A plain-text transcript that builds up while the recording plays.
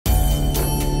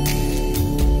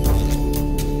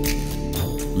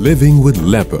Living with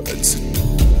leopards.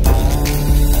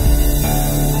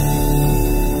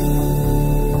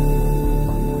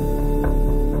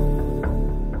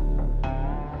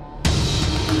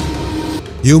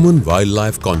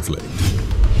 Human-wildlife conflict.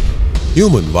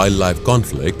 Human-wildlife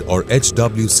conflict, or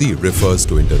HWC, refers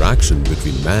to interaction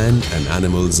between man and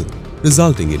animals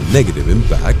resulting in negative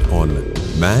impact on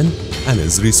man and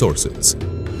his resources,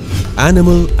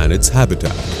 animal and its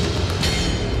habitat.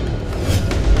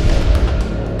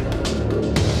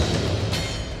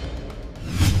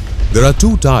 There are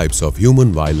two types of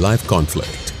human-wildlife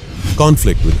conflict.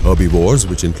 Conflict with herbivores,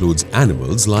 which includes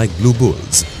animals like blue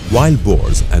bulls, wild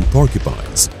boars and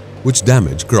porcupines, which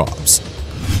damage crops.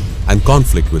 And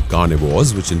conflict with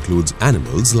carnivores, which includes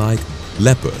animals like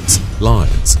leopards,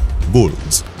 lions,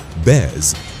 bulls,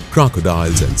 bears,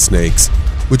 crocodiles and snakes,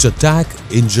 which attack,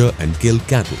 injure and kill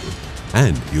cattle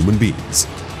and human beings.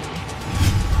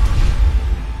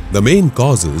 The main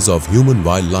causes of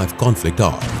human-wildlife conflict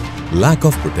are lack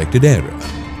of protected area.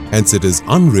 Hence, it is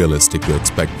unrealistic to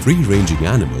expect free-ranging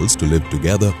animals to live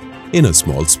together in a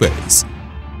small space.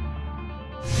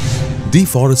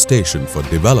 Deforestation for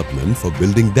development for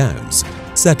building dams,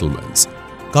 settlements,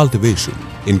 cultivation,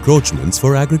 encroachments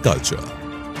for agriculture.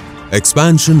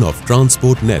 Expansion of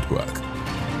transport network.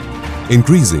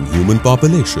 Increasing human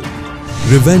population.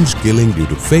 Revenge killing due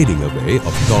to fading away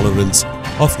of tolerance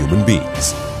of human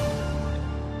beings.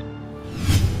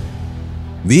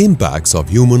 The impacts of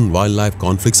human-wildlife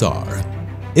conflicts are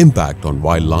impact on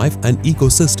wildlife and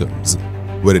ecosystems,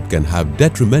 where it can have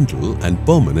detrimental and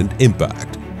permanent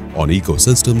impact on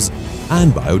ecosystems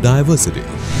and biodiversity.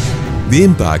 The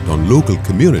impact on local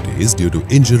communities due to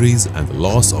injuries and the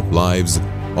loss of lives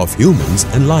of humans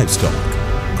and livestock,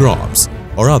 crops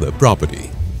or other property.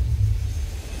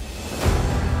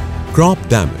 Crop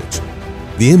damage.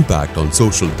 The impact on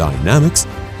social dynamics,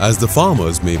 as the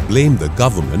farmers may blame the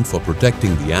government for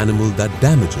protecting the animal that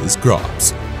damages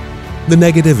crops. The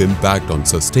negative impact on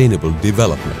sustainable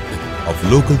development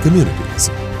of local communities.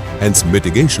 Hence,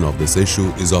 mitigation of this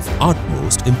issue is of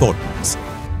utmost importance.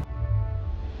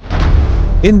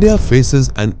 India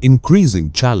faces an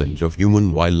increasing challenge of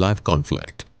human-wildlife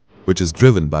conflict, which is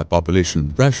driven by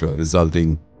population pressure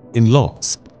resulting in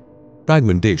loss,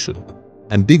 fragmentation,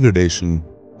 and degradation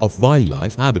of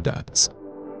wildlife habitats.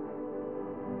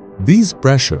 These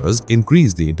pressures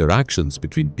increase the interactions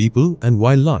between people and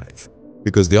wildlife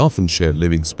because they often share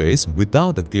living space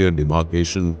without a clear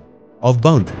demarcation of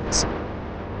boundaries.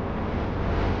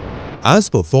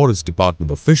 As per Forest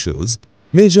Department officials,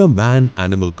 major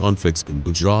man-animal conflicts in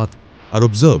Gujarat are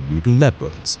observed due to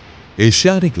leopards,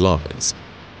 Asiatic lions,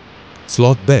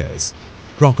 sloth bears,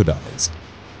 crocodiles,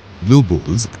 blue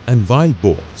bulls and wild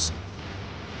boars.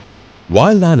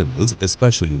 Wild animals,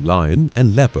 especially lion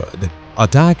and leopard,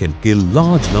 attack and kill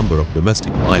large number of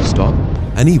domestic livestock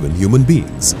and even human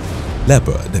beings.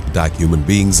 Leopard attack human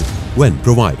beings when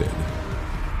provided.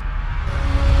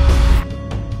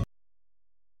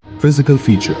 Physical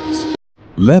features.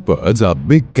 Leopards are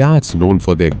big cats known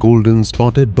for their golden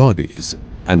spotted bodies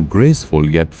and graceful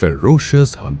yet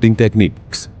ferocious hunting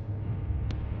techniques.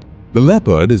 The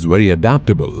leopard is very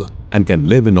adaptable and can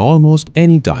live in almost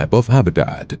any type of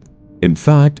habitat. In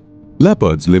fact,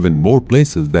 leopards live in more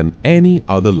places than any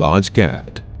other large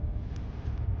cat.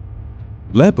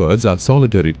 Leopards are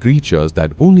solitary creatures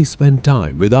that only spend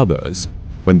time with others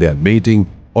when they are mating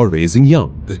or raising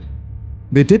young.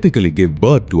 They typically give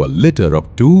birth to a litter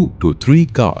of 2 to 3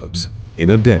 calves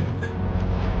in a den.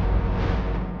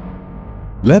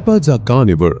 Leopards are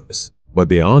carnivorous, but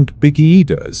they aren't picky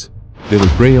eaters. They will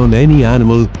prey on any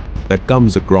animal that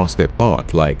comes across their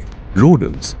path, like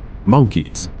rodents,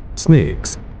 monkeys,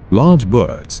 snakes, large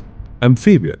birds,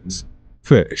 amphibians,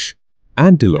 fish,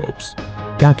 antelopes,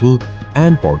 cattle,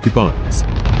 and porcupines.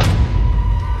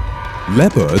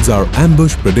 Leopards are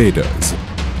ambush predators.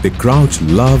 They crouch,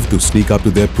 love to sneak up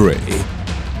to their prey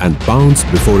and pounce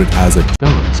before it has a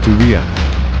chance to react.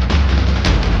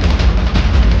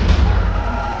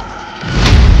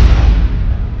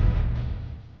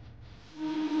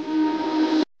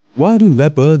 Why do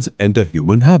leopards enter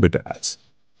human habitats?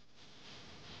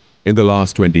 In the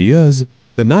last 20 years,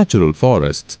 the natural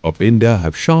forests of India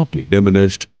have sharply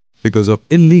diminished because of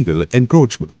illegal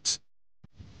encroachments.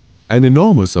 An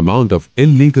enormous amount of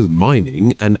illegal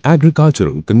mining and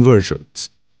agricultural conversions.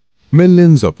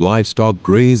 Millions of livestock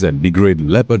graze and degrade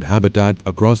leopard habitat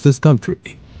across this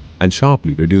country and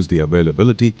sharply reduce the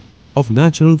availability of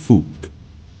natural food.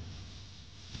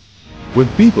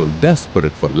 With people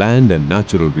desperate for land and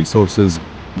natural resources,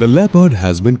 the leopard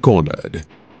has been cornered.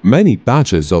 Many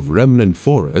patches of remnant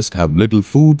forest have little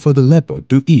food for the leopard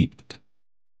to eat.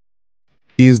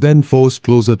 He is then forced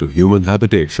closer to human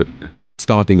habitation,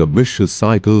 starting a vicious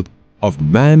cycle of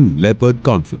man-leopard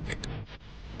conflict.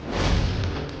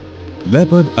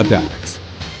 Leopard attacks.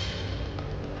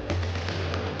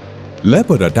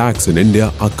 Leopard attacks in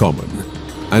India are common,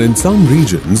 and in some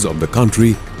regions of the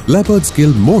country, leopards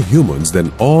kill more humans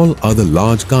than all other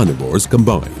large carnivores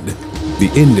combined.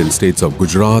 The Indian states of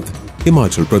Gujarat,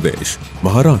 Himachal Pradesh,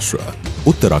 Maharashtra,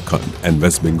 Uttarakhand and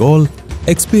West Bengal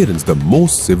experience the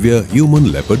most severe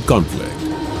human-leopard conflict.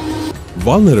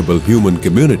 Vulnerable human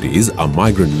communities are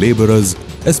migrant laborers,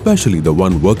 especially the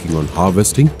one working on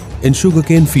harvesting in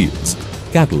sugarcane fields,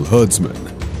 cattle herdsmen,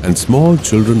 and small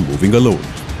children moving alone.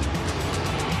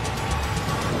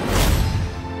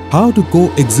 How to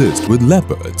coexist with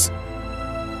leopards?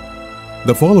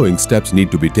 The following steps need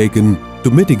to be taken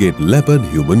to mitigate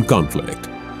leopard-human conflict.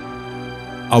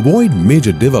 Avoid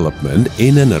major development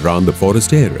in and around the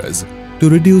forest areas to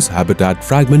reduce habitat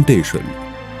fragmentation.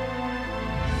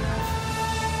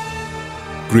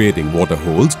 Creating water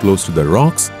holes close to the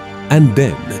rocks and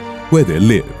den where they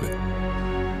live.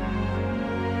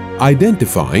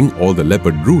 Identifying all the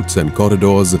leopard routes and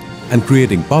corridors and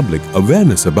creating public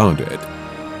awareness about it.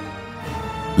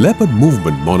 Leopard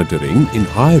movement monitoring in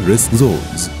high-risk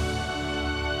zones.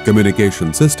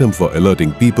 Communication system for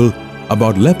alerting people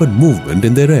about leopard movement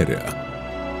in their area.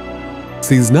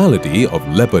 Seasonality of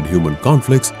leopard-human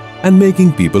conflicts and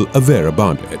making people aware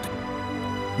about it.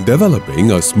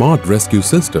 Developing a smart rescue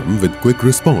system with quick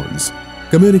response.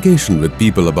 Communication with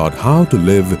people about how to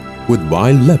live with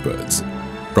wild leopards.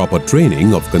 Proper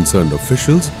training of concerned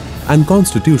officials and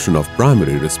constitution of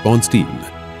primary response team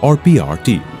or PR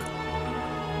team.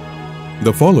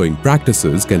 The following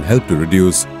practices can help to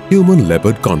reduce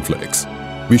human-leopard conflicts.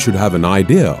 We should have an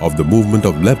idea of the movement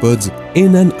of leopards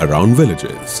in and around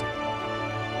villages.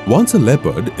 Once a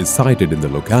leopard is sighted in the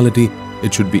locality,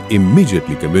 it should be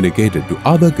immediately communicated to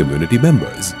other community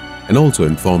members and also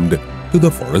informed to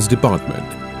the forest department.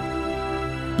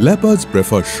 Leopards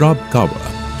prefer shrub cover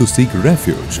to seek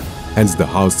refuge, hence the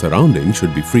house surrounding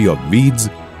should be free of weeds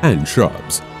and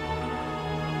shrubs.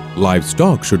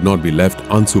 Livestock should not be left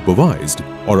unsupervised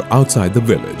or outside the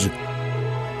village.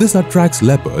 This attracts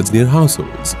leopards near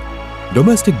households.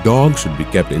 Domestic dogs should be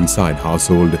kept inside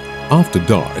household after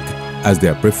dark as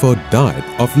their preferred diet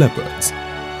of leopards.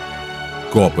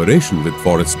 Cooperation with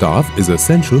forest staff is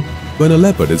essential when a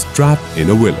leopard is trapped in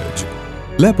a village.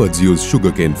 Leopards use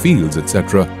sugarcane fields,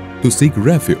 etc. to seek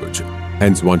refuge,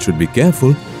 hence one should be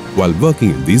careful while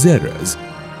working in these areas.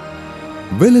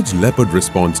 Village Leopard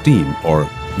Response Team or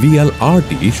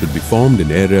VLRT should be formed in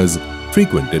areas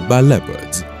frequented by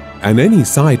leopards, and any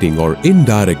sighting or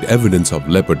indirect evidence of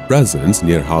leopard presence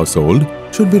near household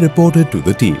should be reported to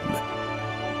the team.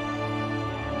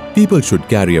 People should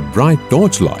carry a bright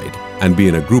torchlight and be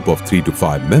in a group of 3 to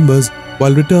 5 members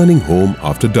while returning home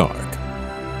after dark.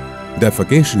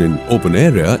 Defecation in open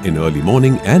area in early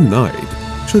morning and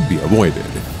night should be avoided.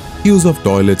 Use of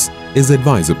toilets is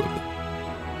advisable.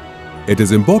 It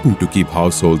is important to keep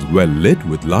households well lit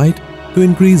with light to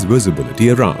increase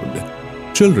visibility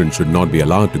around. Children should not be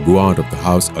allowed to go out of the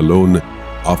house alone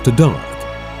after dark.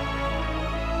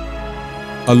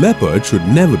 A leopard should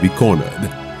never be cornered,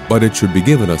 but it should be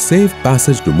given a safe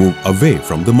passage to move away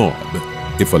from the mob.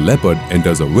 If a leopard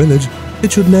enters a village,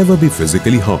 it should never be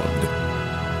physically harmed.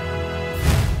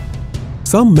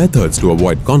 Some methods to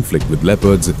avoid conflict with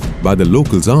leopards by the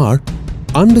locals are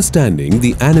understanding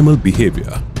the animal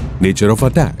behavior, nature of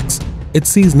attacks,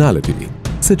 its seasonality,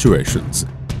 situations,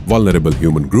 vulnerable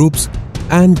human groups,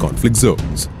 and conflict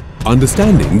zones.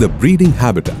 Understanding the breeding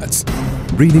habitats,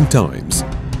 breeding times.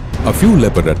 A few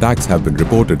leopard attacks have been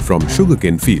reported from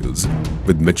sugarcane fields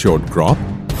with matured crop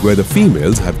where the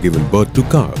females have given birth to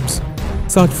calves.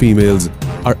 Such females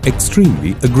are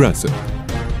extremely aggressive.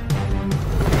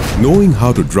 Knowing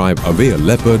how to drive away a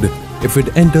leopard if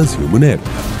it enters human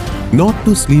area. Not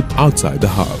to sleep outside the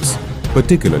house,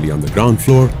 particularly on the ground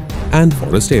floor and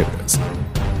forest areas.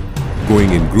 Going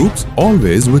in groups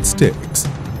always with sticks.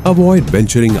 Avoid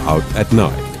venturing out at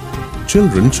night.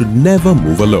 Children should never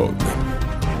move alone.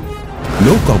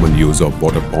 No common use of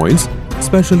water points,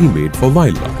 specially made for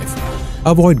wildlife.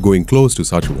 Avoid going close to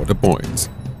such water points.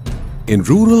 In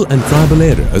rural and tribal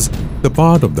areas, the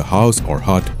part of the house or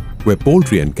hut where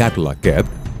poultry and cattle are kept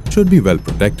should be well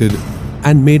protected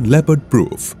and made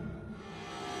leopard-proof.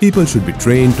 People should be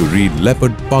trained to read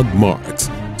leopard pug marks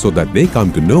so that they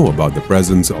come to know about the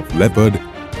presence of leopard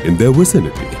in their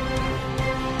vicinity.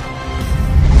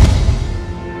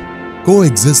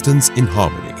 Coexistence in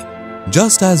harmony.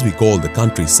 Just as we call the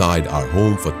countryside our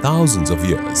home for thousands of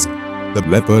years, the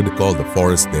leopard call the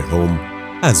forest their home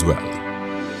as well.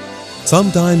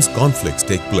 Sometimes conflicts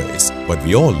take place, but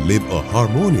we all live a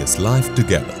harmonious life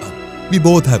together. We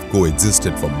both have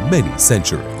coexisted for many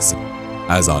centuries.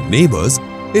 As our neighbors,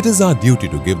 it is our duty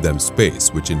to give them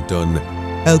space, which in turn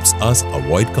helps us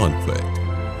avoid conflict.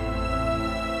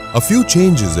 A few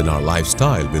changes in our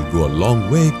lifestyle will go a long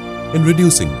way in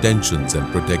reducing tensions and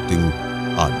protecting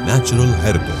our natural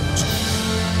heritage.